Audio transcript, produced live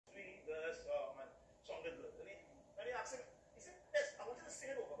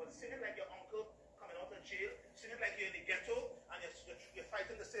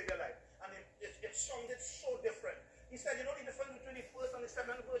save your life. And it sounded so different. He said, you know the difference between the first and the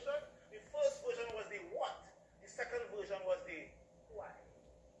second version? The first version was the what. The second version was the why.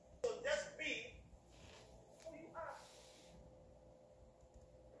 So just be who you are.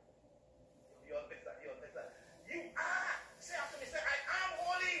 You all miss that. You all miss that. You are. Say after me. Say, I am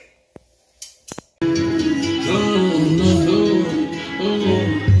holy.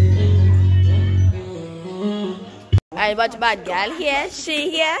 I watch bad girl here, she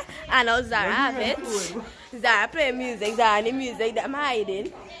here, and now Zara have it. Zara play music, Zara in the music that I'm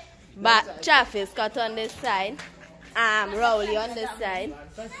hiding. But Travis cut on this side. Rowley on this side.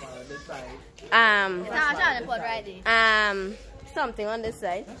 Something on this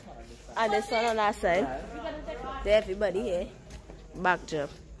side. And this one on that side. There everybody here. Backdrop.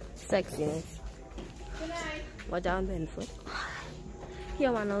 Sexiness. What down Benfoot?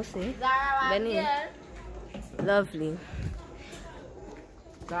 Here one now say. Benny. Lovely.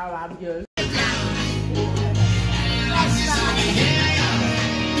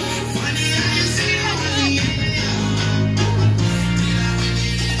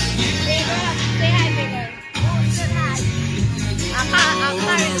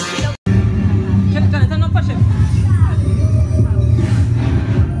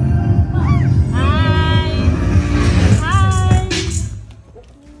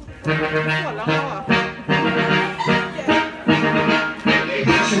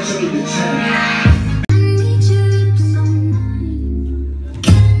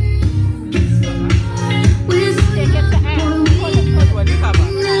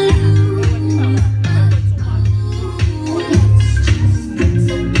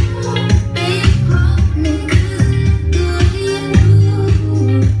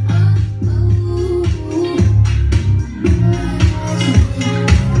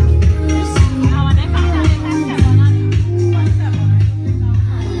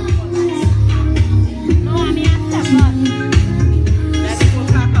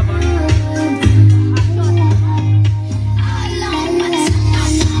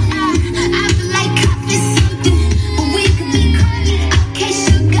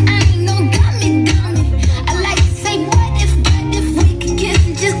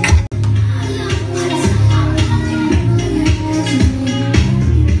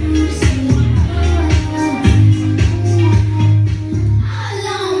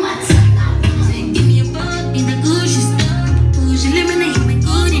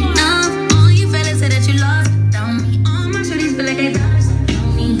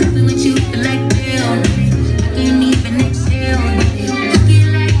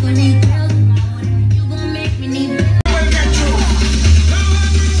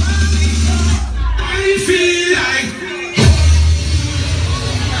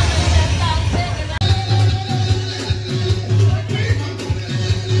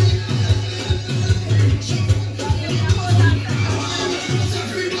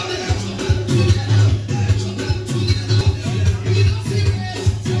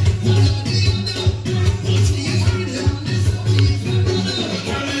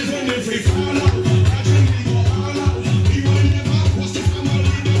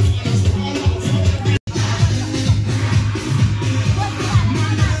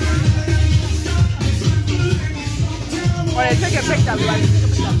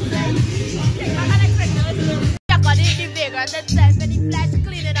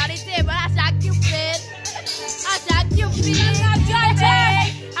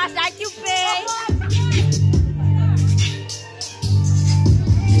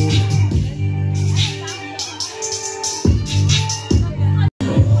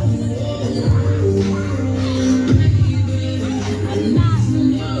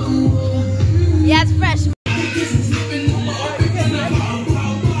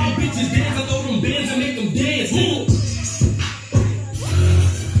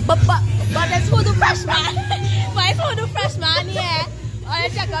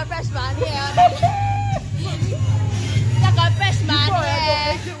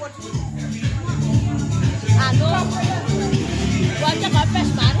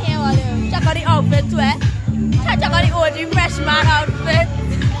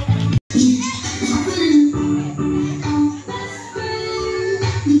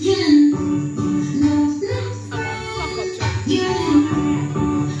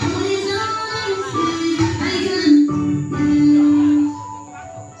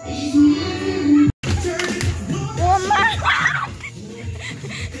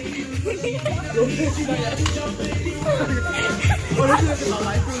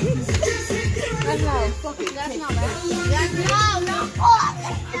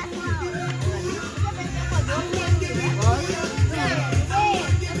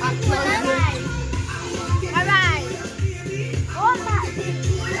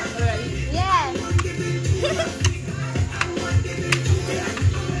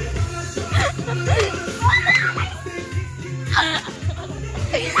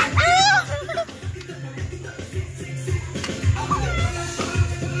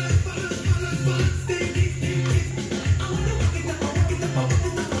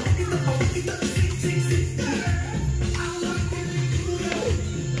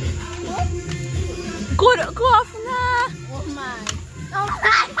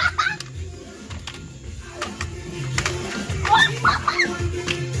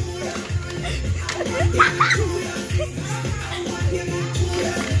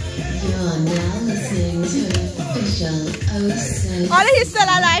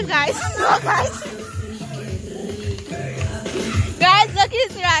 Okay, guys. Guys, look,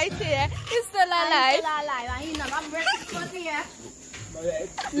 he's right here. He's still alive. He's still alive. And he's not breakfast here.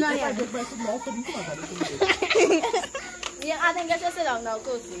 No, yeah. Yeah, I think I should sit down now,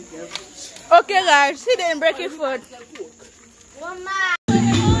 cozy. Okay, guys, he didn't break his foot. One man.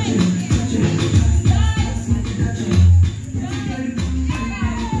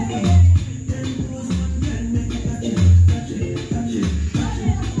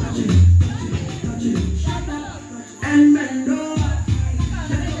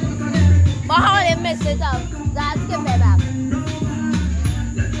 But how they mess it up? That's give me back.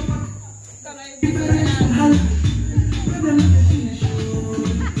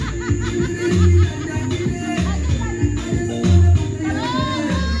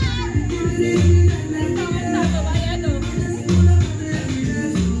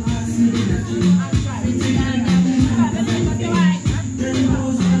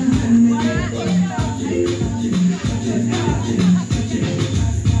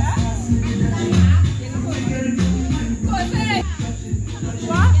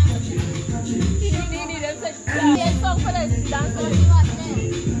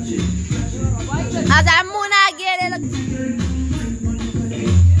 As I'm moon again, look.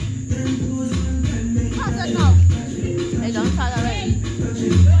 How's it now? They don't start already.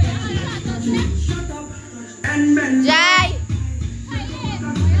 Jai!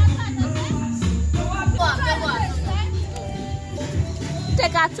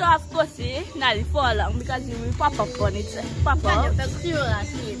 Take a 12 pussy, now you fall long because you will pop up on it. Pop up.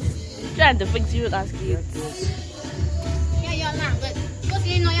 Trying to fix you last kids. Yeah, you're not, but pussy,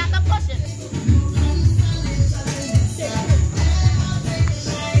 you know you have to push it.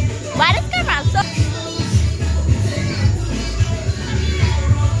 Why this camera so?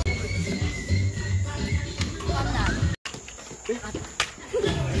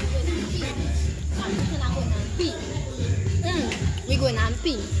 We going on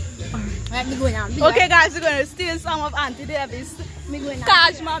pee. Right, we going on pee. Okay, guys, we're gonna steal some of Auntie Davis'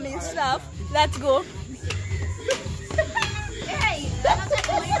 cash mommy stuff. Let's go. Hey,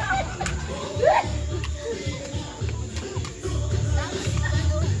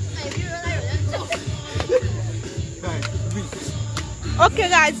 Okay,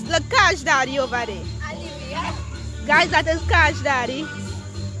 guys, look, Cash Daddy over there. Guys, that is Cash Daddy.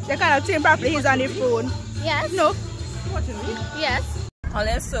 They cannot see him properly, he's on the phone. yes. No. Yes.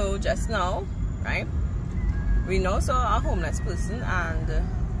 Okay, so just now, right? We now saw a homeless person and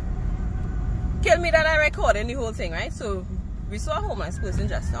kill me that I recorded the whole thing, right? So we saw a homeless person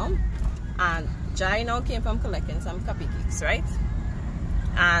just now and Jai now came from collecting some cupcakes, right?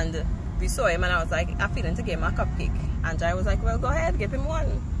 And we saw him and I was like, I'm feeling to give him a cupcake. And Jai was like, well, go ahead, give him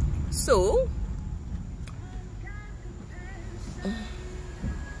one. So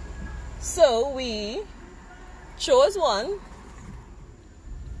we chose one.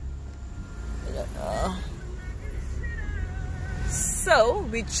 So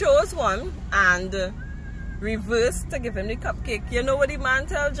we chose one and reversed to give him the cupcake. You know what the man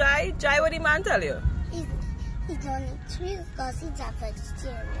tell Jai? Jai, what the man tell you? He don't eat sweets because he's a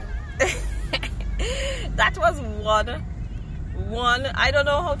vegetarian. That was one. I don't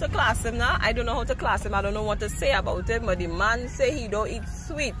know how to class him now. I don't know how to class him. I don't know what to say about him. But the man say he don't eat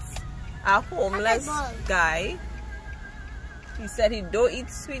sweets. A homeless guy. He said he don't eat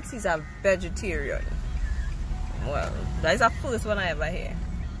sweets. He's a vegetarian. Well, that is the first one I ever hear.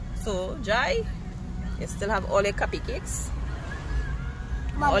 So, Jai, you still have all your cupcakes?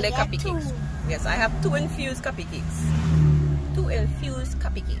 Mommy, all your cupcakes. two. Yes, I have 2 infused cupcakes. 2 infused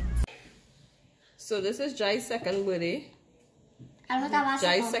cupcakes. So this is Jai's second birthday.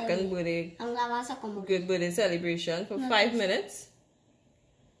 Jai's second birthday. Good birthday celebration for 5 minutes.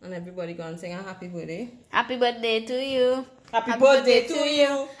 And everybody gonna sing a happy birthday. Happy birthday to you. Happy birthday to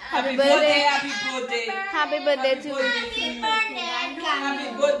you. Happy birthday, happy birthday. Happy birthday to you.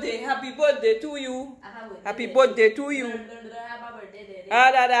 Happy birthday, happy birthday to you. Happy birthday to you. Happy birthday,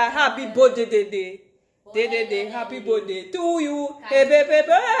 day. Happy birthday to you. Hey, baby,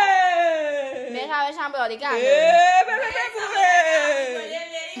 baby. Make our chamber the car. Hey, baby,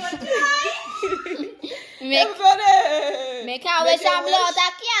 Make our wish chamber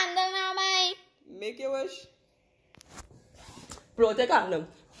the candle now, mate. Make your wish. Bro, take candle.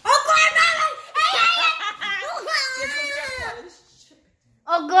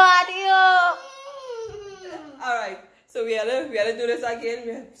 Oh God, you. Alright, so we had to do this again.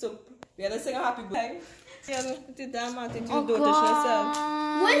 We had to sing a happy birthday. What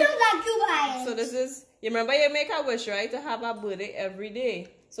look like you guys? So this is, you remember you make a wish, right? To have a birthday every day.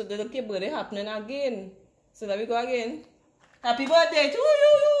 So the birthday happening again. So let me go again. Happy birthday to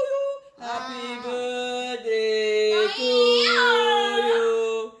you. Happy birthday to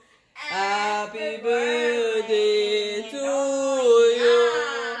you. Happy birthday to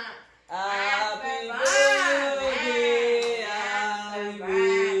you. Happy birthday. Happy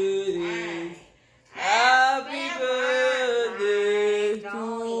birthday. Happy birthday to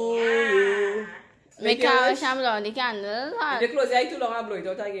you. Make our sham blow the candle. If you close your eye too long, I'll blow it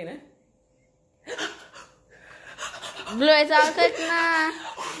out again, eh? Blow it out quick now.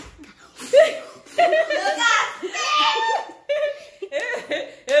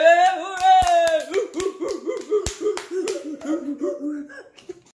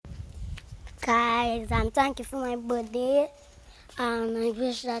 Guys, thank you for my birthday. And I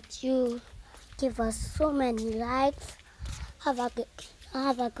wish that you give us so many likes. Have a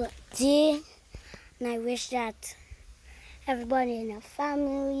good day. And I wish that everybody in your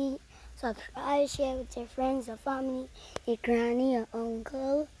family subscribe, share with your friends, your family, your granny, your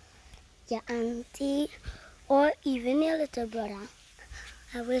uncle, your auntie, or even your little brother.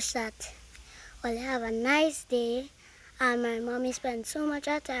 I wish that you have a nice day. And my mommy spent so much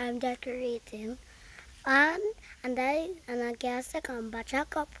of time decorating. And I guess I come batch of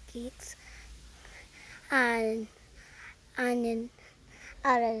cupcakes. And then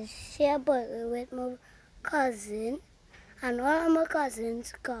I'll share burger with my cousin. And all of my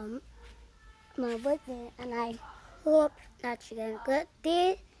cousins come my birthday. And I hope that you get a good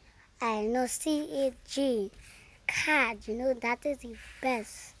day. I know CAG card, that is the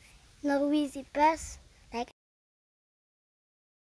best. Who is the best?